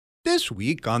This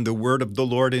week on The Word of the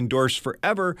Lord Endures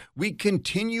Forever, we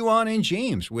continue on in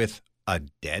James with a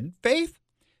dead faith,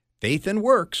 faith and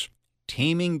works,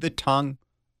 taming the tongue,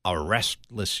 a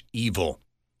restless evil,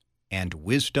 and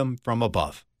wisdom from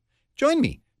above. Join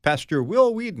me, Pastor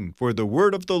Will Whedon, for The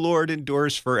Word of the Lord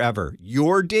Endures Forever,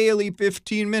 your daily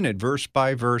 15-minute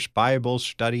verse-by-verse Bible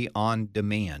study on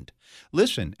demand.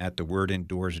 Listen at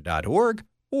thewordendures.org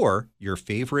or your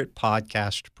favorite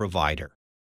podcast provider.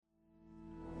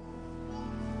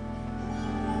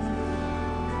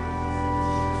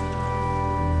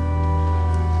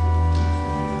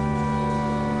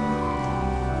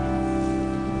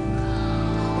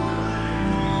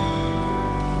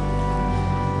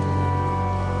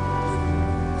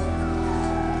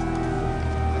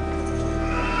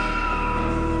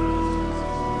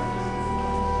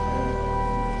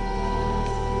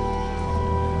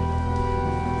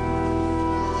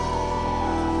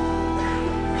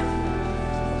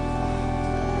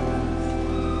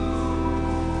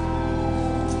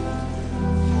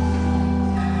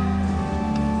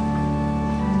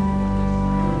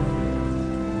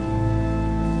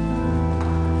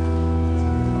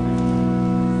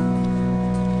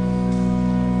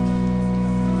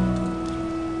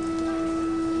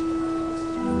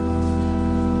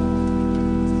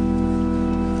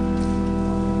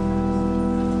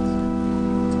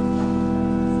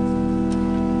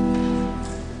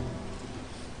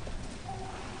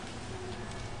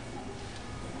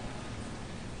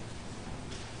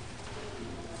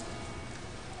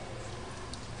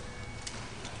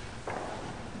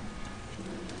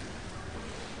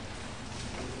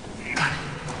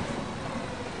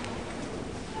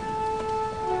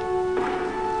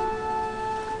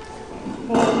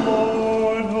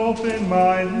 Open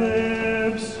my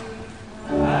lips,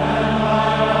 and my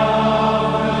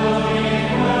mouth will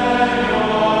declare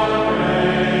your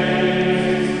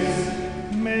praise.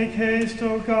 Make haste,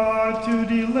 O God, to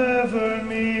deliver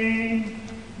me.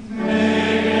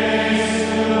 Make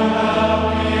haste to help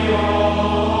me, O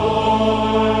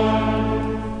Lord.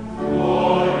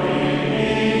 Glory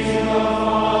be to the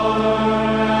Father,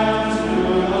 and to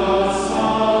the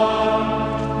Son,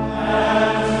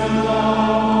 and to the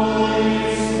Holy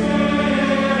Spirit,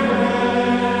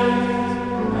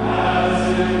 as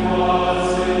it was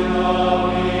in the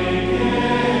beginning,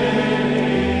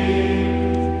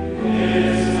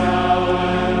 is now,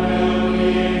 and will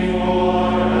be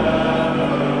forever.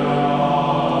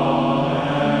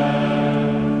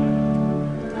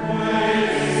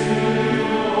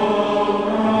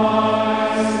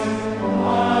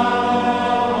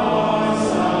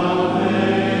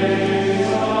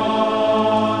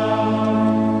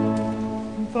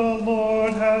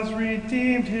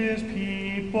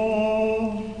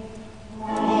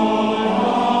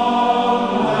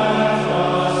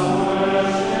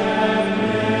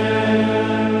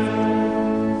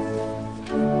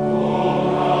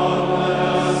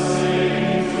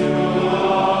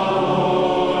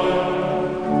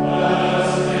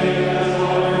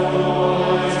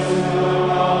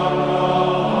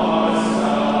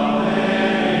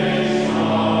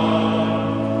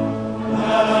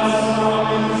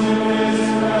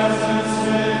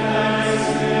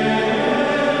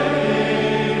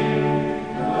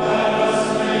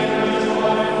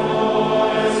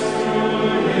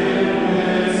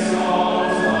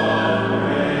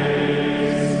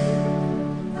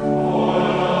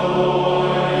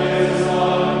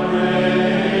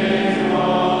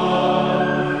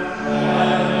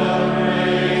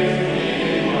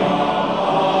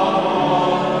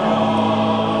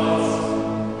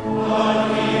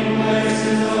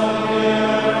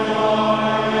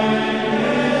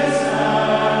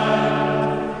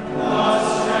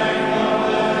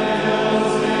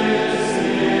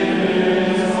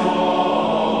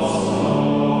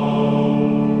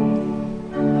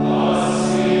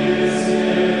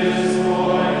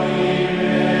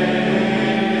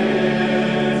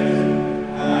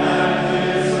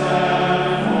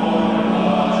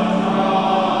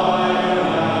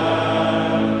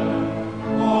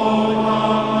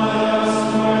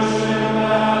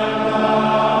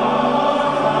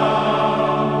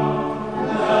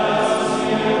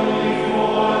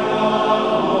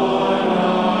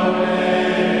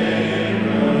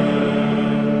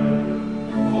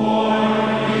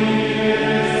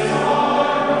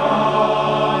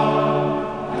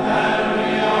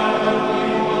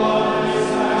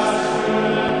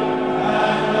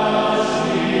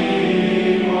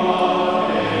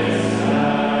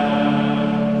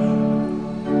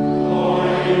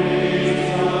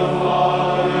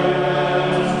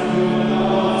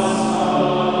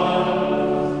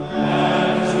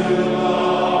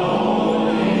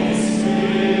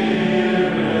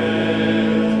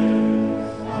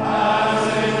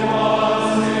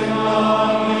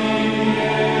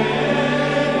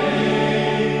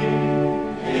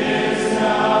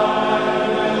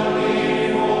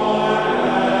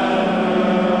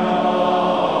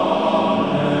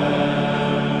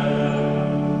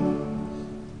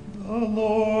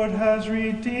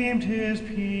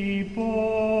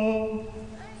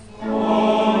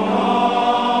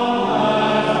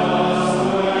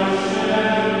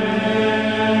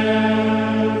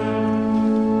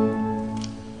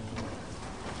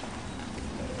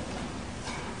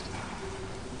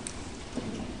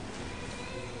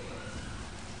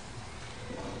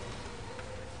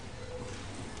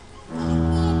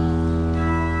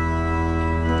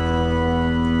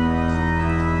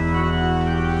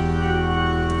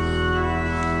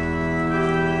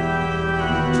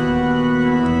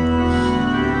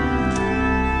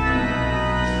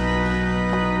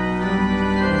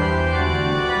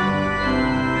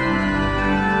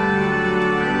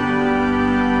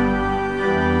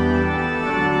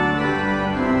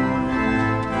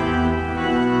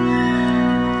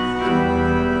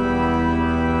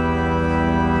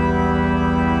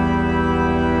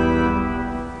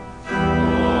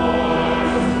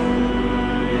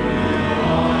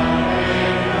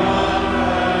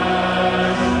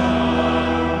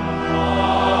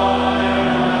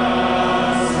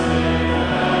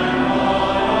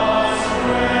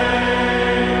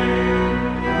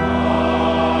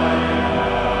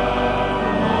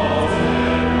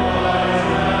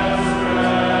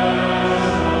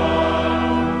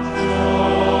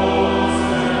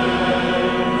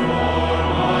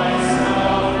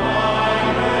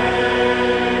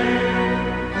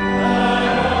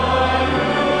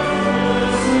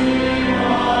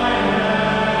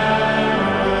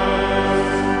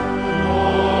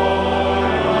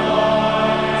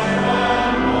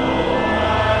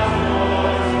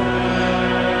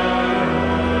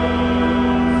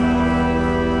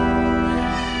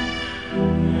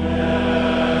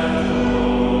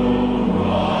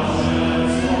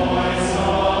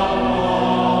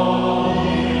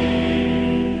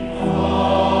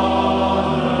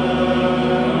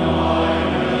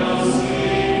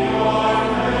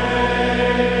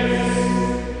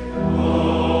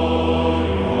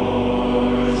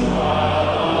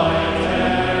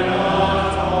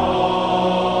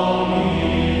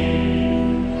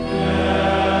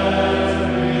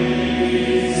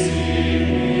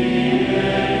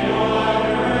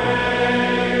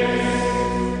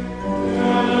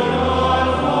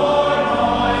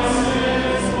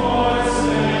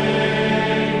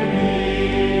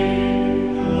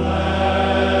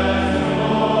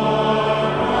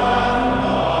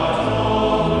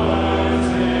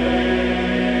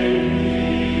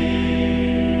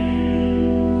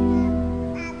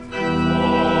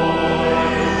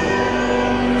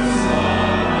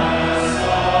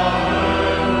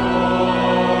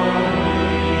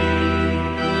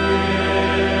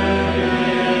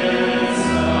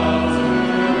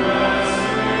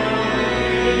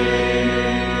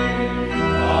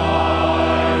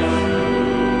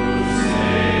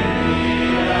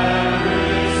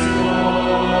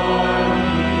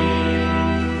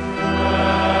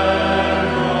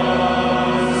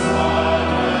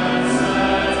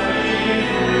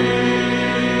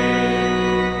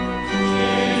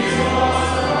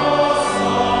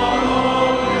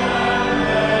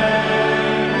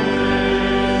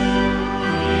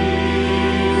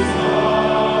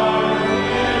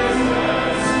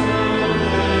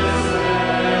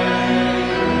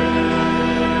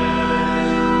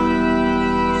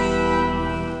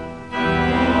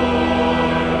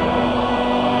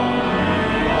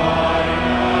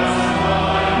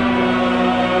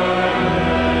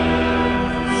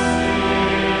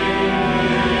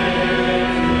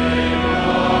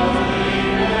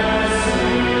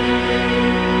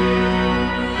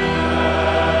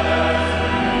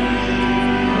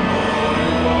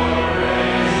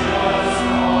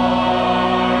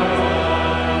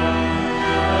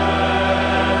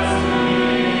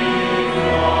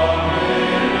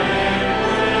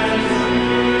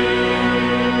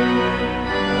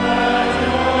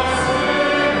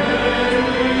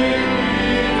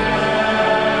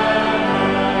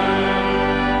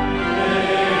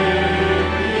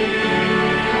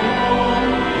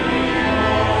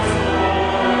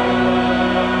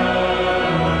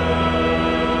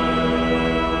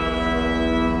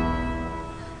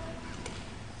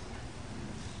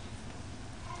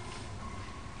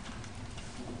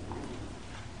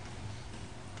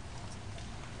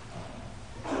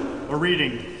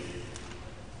 reading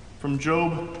from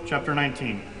Job chapter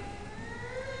 19.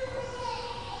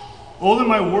 Oh, that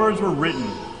my words were written.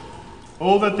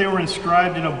 Oh, that they were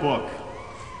inscribed in a book.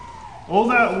 Oh,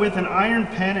 that with an iron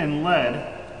pen and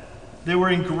lead they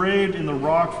were engraved in the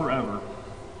rock forever.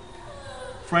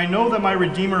 For I know that my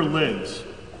Redeemer lives,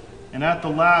 and at the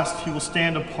last he will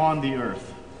stand upon the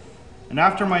earth. And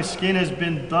after my skin has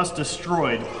been thus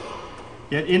destroyed,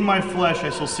 yet in my flesh I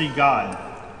shall see God,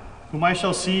 whom I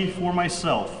shall see for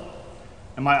myself,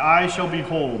 and my eyes shall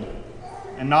behold,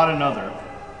 and not another.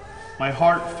 My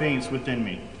heart faints within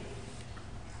me.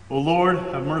 O Lord,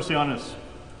 have mercy on us.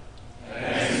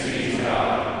 Thanks be to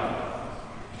God.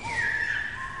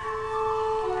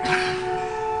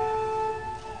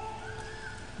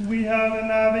 We have an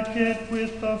advocate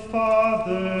with the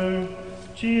Father.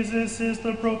 Jesus is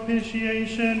the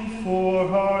propitiation for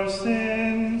our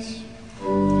sins. He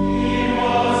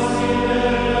was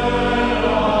delivered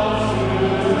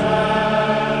unto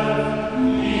death.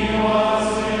 He was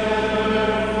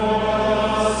delivered for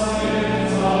the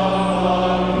sins of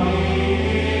the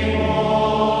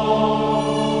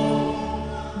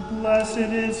people. Blessed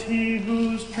is he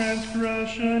whose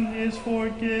transgression is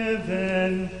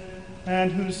forgiven,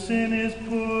 and whose sin is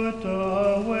put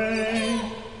away.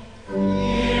 He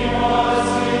was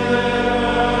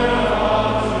delivered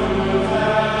unto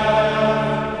death.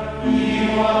 He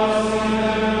was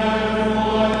delivered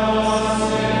for the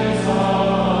sins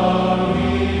of the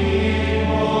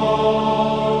people.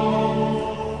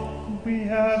 We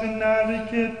have an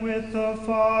advocate with the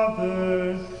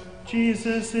Father.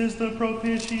 Jesus is the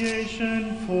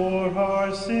propitiation for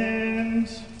our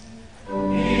sins. He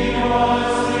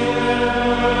was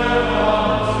delivered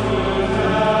unto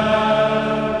death.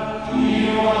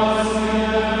 He was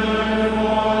delivered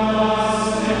for the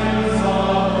sins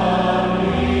of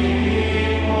the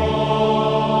people.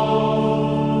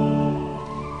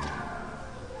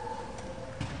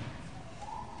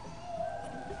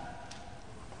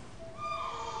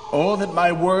 Oh, that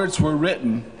my words were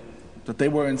written, that they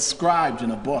were inscribed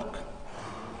in a book.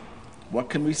 What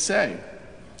can we say?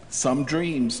 Some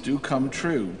dreams do come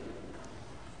true.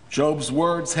 Job's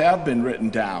words have been written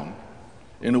down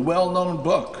in a well-known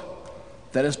book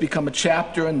that has become a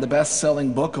chapter in the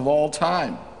best-selling book of all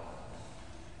time.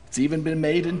 It's even been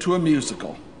made into a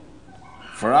musical.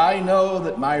 For I know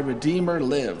that my Redeemer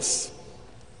lives,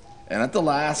 and at the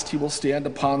last he will stand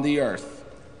upon the earth.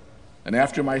 And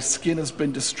after my skin has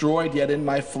been destroyed, yet in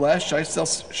my flesh I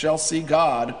shall see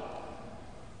God,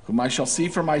 whom I shall see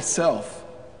for myself,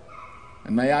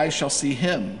 and my eyes shall see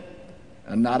him,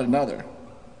 and not another.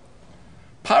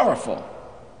 Powerful.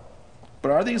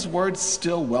 But are these words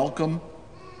still welcome?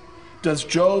 Does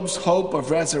Job's hope of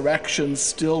resurrection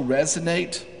still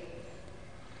resonate?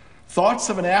 Thoughts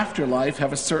of an afterlife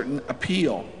have a certain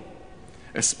appeal,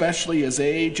 especially as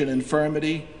age and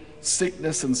infirmity,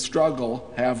 sickness and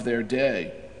struggle have their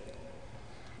day.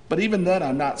 But even then,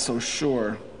 I'm not so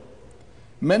sure.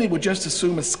 Many would just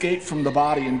assume escape from the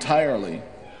body entirely.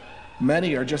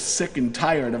 Many are just sick and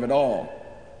tired of it all.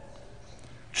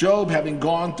 Job, having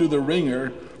gone through the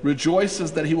ringer,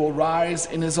 rejoices that he will rise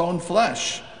in his own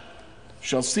flesh,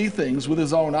 shall see things with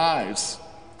his own eyes.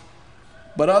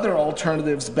 But other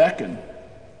alternatives beckon.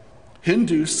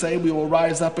 Hindus say we will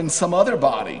rise up in some other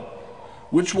body,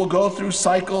 which will go through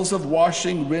cycles of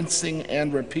washing, rinsing,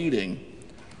 and repeating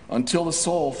until the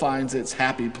soul finds its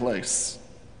happy place.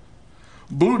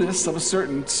 Buddhists of a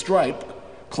certain stripe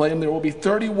claim there will be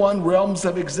 31 realms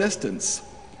of existence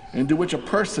into which a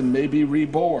person may be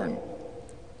reborn.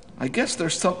 I guess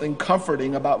there's something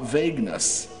comforting about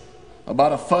vagueness,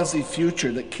 about a fuzzy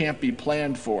future that can't be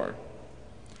planned for.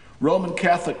 Roman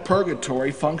Catholic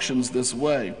purgatory functions this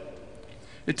way.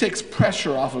 It takes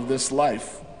pressure off of this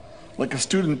life, like a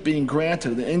student being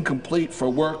granted an incomplete for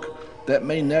work that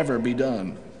may never be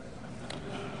done.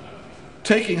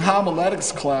 Taking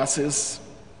homiletics classes,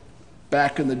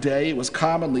 back in the day, it was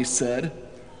commonly said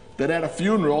that at a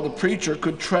funeral the preacher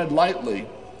could tread lightly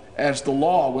as the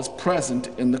law was present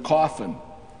in the coffin.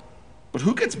 But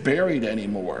who gets buried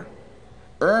anymore?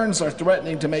 Urns are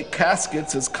threatening to make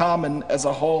caskets as common as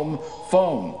a home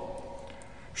phone.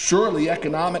 Surely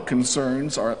economic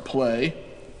concerns are at play,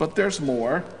 but there's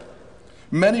more.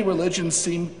 Many religions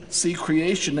see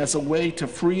creation as a way to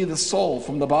free the soul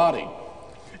from the body,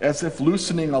 as if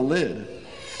loosening a lid,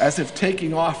 as if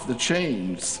taking off the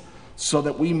chains so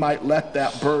that we might let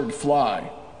that bird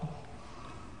fly.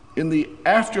 In the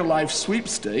afterlife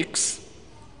sweepstakes,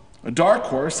 a dark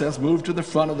horse has moved to the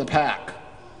front of the pack.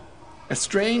 As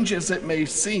strange as it may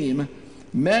seem,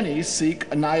 many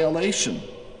seek annihilation.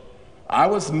 I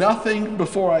was nothing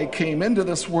before I came into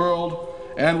this world,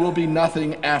 and will be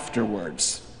nothing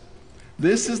afterwards.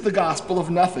 This is the gospel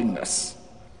of nothingness.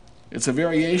 It's a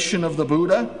variation of the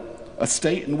Buddha, a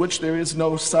state in which there is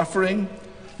no suffering,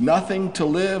 nothing to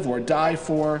live or die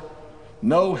for,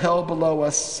 no hell below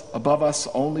us, above us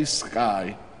only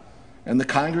sky, and the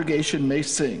congregation may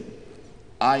sing,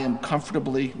 I am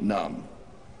comfortably numb.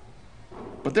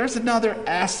 But there's another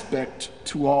aspect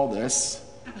to all this.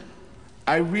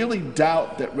 I really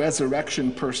doubt that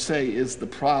resurrection per se is the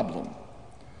problem.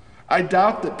 I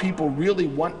doubt that people really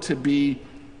want to be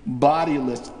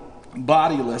bodiless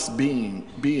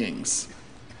beings.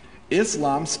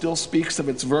 Islam still speaks of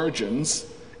its virgins,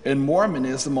 and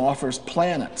Mormonism offers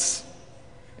planets.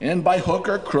 And by hook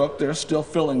or crook, they're still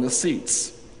filling the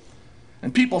seats.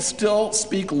 And people still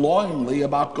speak longingly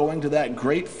about going to that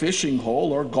great fishing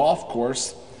hole or golf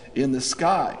course in the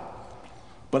sky.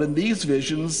 But in these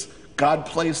visions, God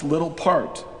plays little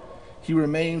part. He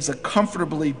remains a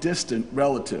comfortably distant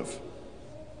relative.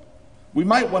 We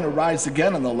might want to rise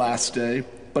again on the last day,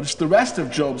 but it's the rest of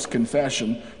Job's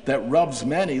confession that rubs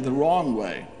many the wrong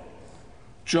way.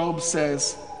 Job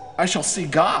says, I shall see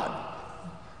God.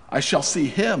 I shall see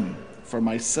him for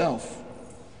myself.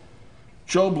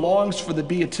 Job longs for the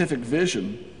beatific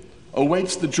vision,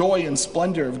 awaits the joy and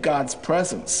splendor of God's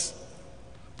presence.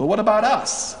 But what about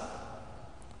us?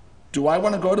 Do I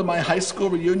want to go to my high school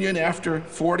reunion after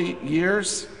 40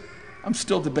 years? I'm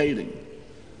still debating.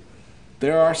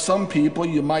 There are some people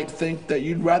you might think that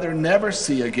you'd rather never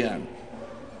see again.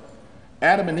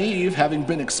 Adam and Eve, having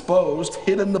been exposed,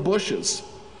 hid in the bushes,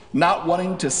 not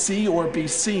wanting to see or be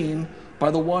seen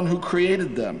by the one who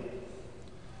created them.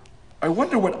 I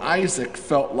wonder what Isaac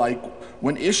felt like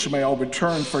when Ishmael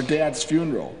returned for Dad's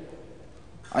funeral.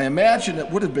 I imagine it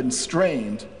would have been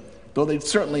strained, though they'd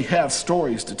certainly have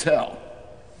stories to tell.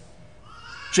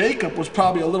 Jacob was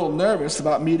probably a little nervous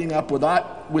about meeting up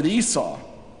with Esau.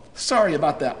 Sorry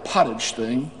about that pottage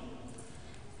thing.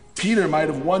 Peter might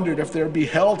have wondered if there'd be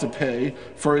hell to pay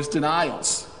for his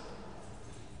denials.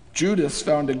 Judas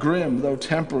found a grim, though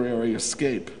temporary,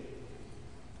 escape.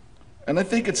 And I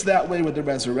think it's that way with the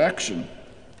resurrection.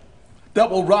 That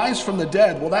we'll rise from the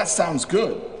dead, well, that sounds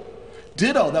good.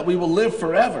 Ditto, that we will live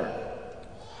forever.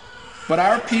 But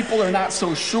our people are not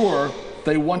so sure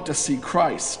they want to see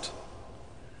Christ.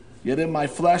 Yet in my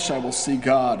flesh I will see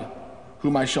God,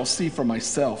 whom I shall see for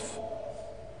myself.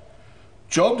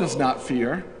 Job does not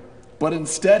fear, but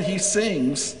instead he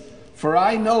sings, for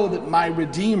I know that my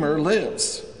Redeemer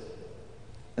lives.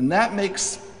 And that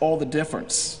makes all the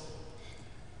difference.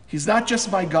 He's not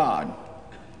just my God.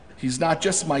 He's not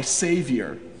just my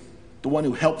Savior, the one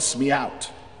who helps me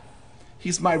out.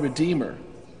 He's my Redeemer,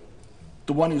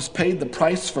 the one who's paid the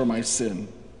price for my sin,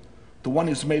 the one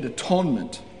who's made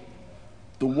atonement,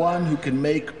 the one who can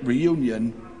make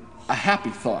reunion a happy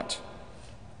thought.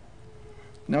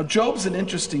 Now, Job's an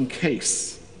interesting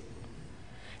case.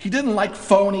 He didn't like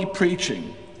phony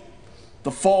preaching,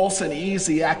 the false and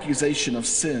easy accusation of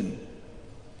sin.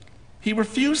 He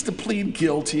refused to plead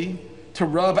guilty, to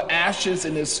rub ashes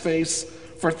in his face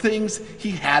for things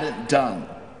he hadn't done.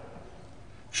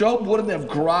 Job wouldn't have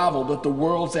groveled at the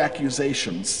world's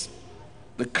accusations,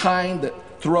 the kind that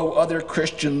throw other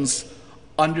Christians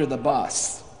under the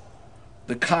bus,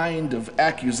 the kind of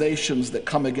accusations that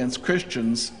come against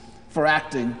Christians for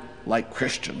acting like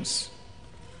Christians.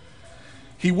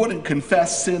 He wouldn't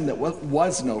confess sin that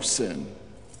was no sin,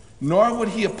 nor would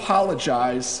he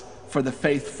apologize for the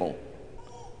faithful.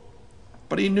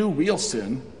 But he knew real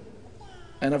sin,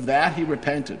 and of that he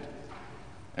repented,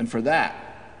 and for that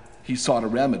he sought a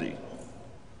remedy.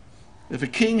 If a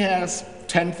king has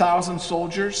 10,000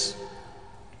 soldiers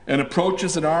and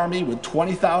approaches an army with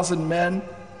 20,000 men,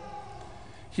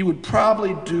 he would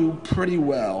probably do pretty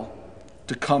well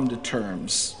to come to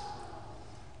terms.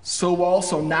 So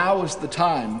also now is the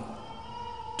time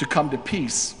to come to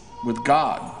peace with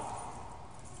God.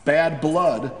 Bad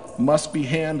blood must be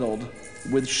handled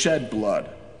with shed blood.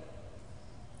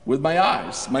 With my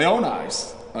eyes, my own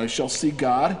eyes, I shall see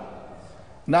God,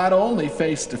 not only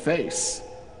face to face,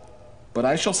 but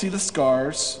I shall see the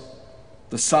scars,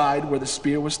 the side where the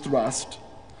spear was thrust,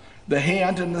 the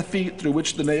hand and the feet through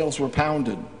which the nails were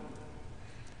pounded.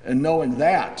 And knowing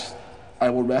that, I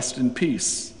will rest in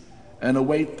peace and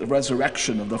await the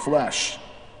resurrection of the flesh.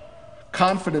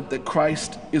 Confident that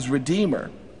Christ is Redeemer,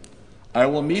 I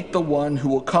will meet the one who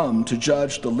will come to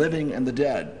judge the living and the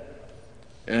dead,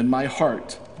 and my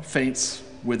heart faints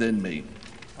within me.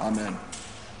 Amen.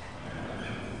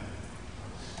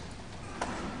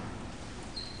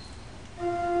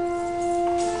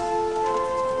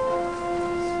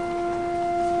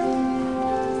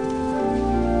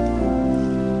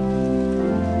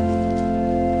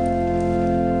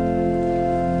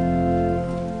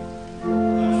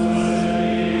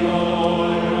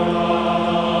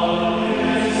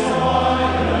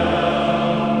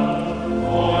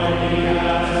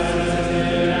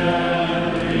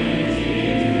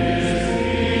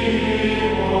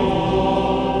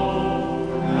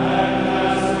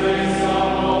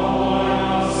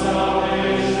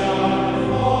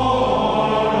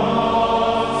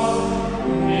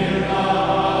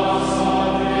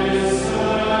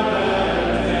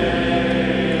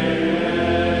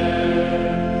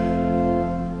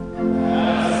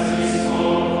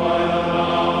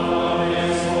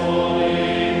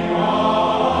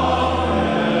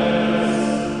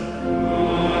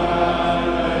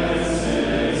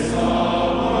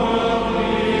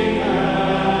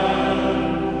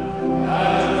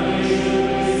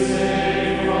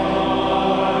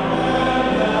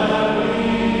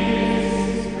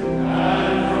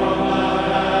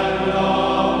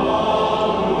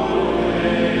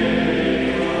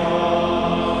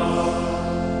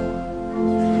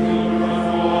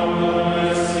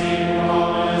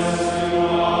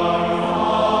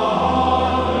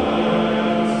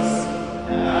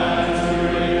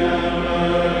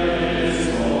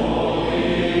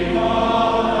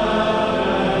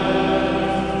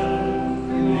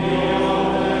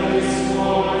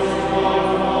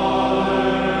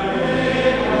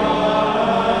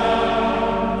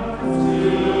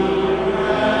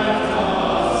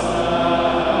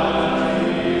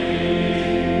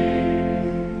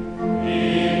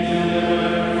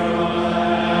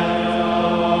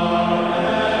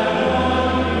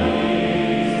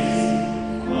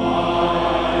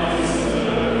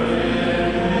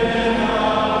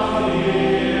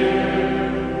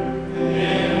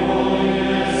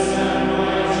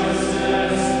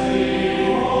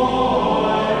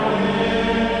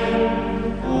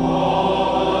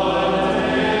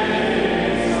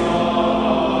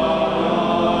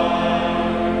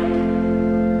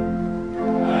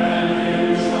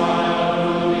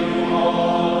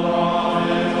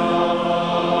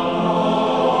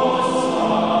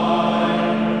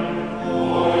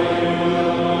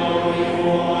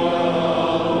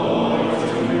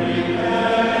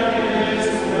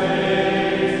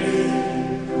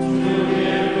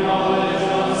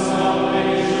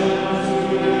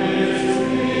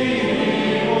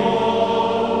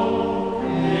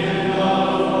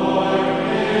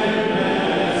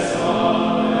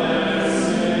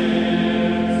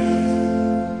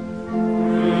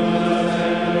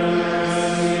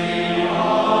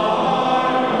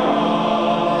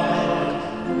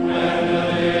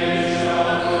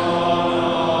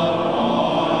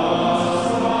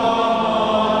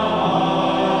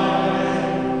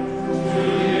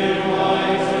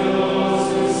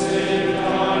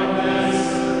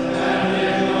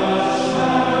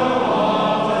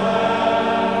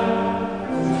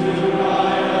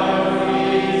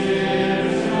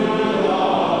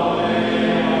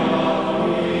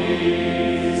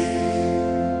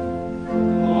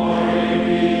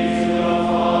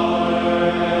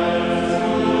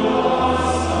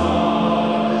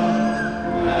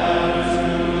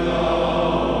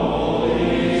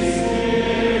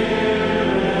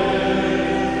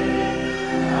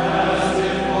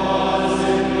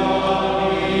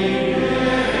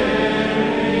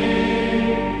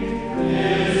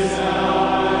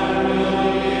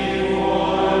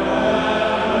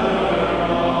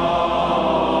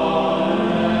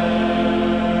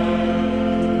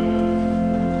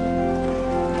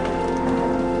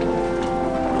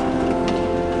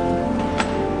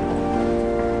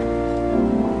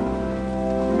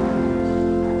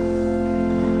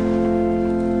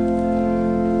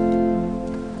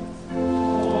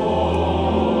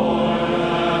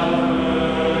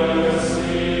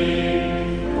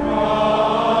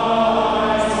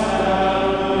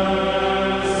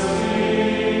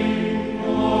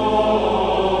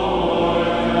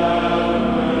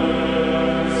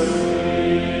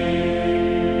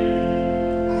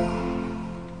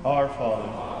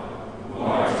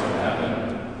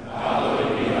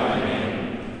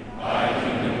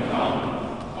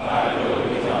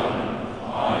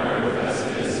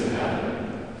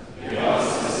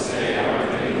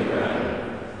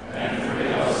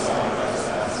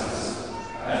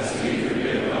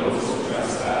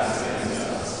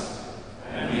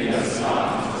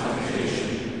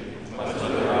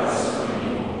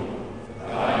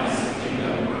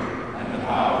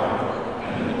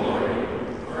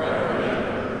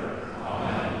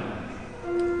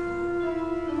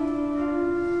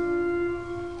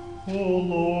 O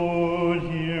Lord,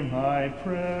 hear my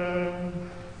prayer.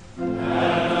 And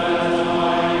let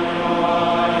my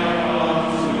cry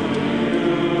come to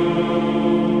you.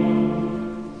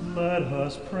 Let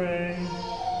us pray.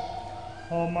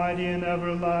 Almighty and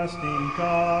everlasting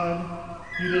God,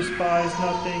 you despise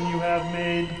nothing you have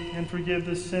made, and forgive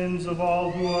the sins of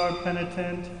all who are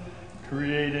penitent.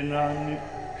 Create in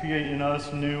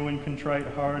us new and contrite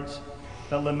hearts,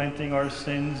 that lamenting our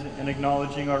sins and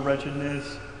acknowledging our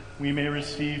wretchedness, we may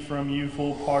receive from you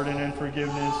full pardon and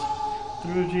forgiveness.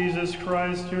 Through Jesus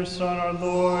Christ, your Son, our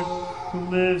Lord, who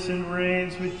lives and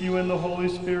reigns with you in the Holy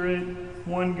Spirit,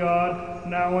 one God,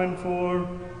 now and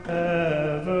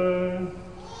forever.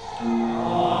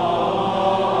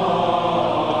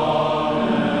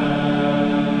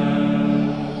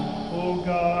 O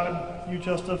God, you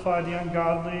justify the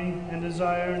ungodly and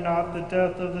desire not the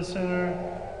death of the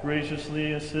sinner.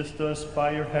 Graciously assist us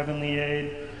by your heavenly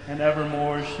aid, and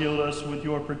evermore shield us with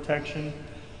your protection,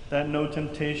 that no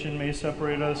temptation may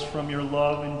separate us from your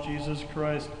love in Jesus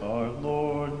Christ our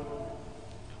Lord.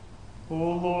 O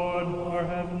Lord, our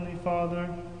heavenly Father,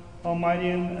 almighty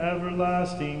and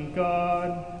everlasting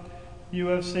God, you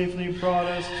have safely brought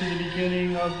us to the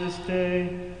beginning of this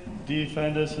day.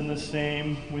 Defend us in the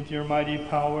same with your mighty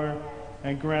power,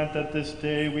 and grant that this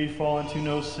day we fall into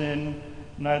no sin,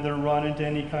 neither run into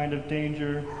any kind of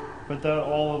danger, but that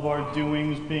all of our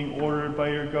doings, being ordered by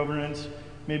your governance,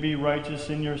 may be righteous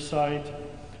in your sight.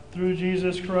 Through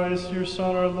Jesus Christ, your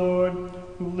Son, our Lord,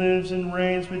 who lives and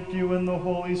reigns with you in the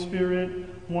Holy Spirit,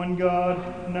 one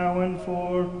God, now and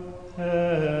forever.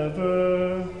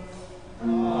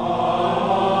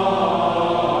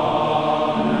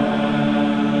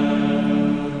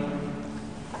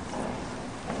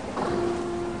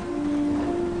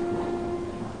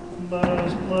 Let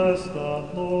us bless the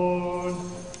Lord.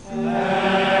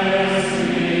 Thanks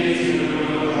be to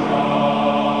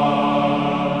God.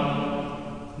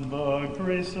 The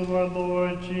grace of our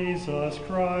Lord Jesus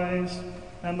Christ,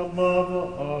 and the love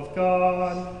of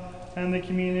God, and the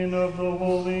communion of the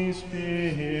Holy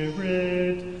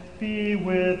Spirit be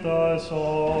with us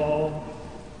all.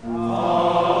 Amen.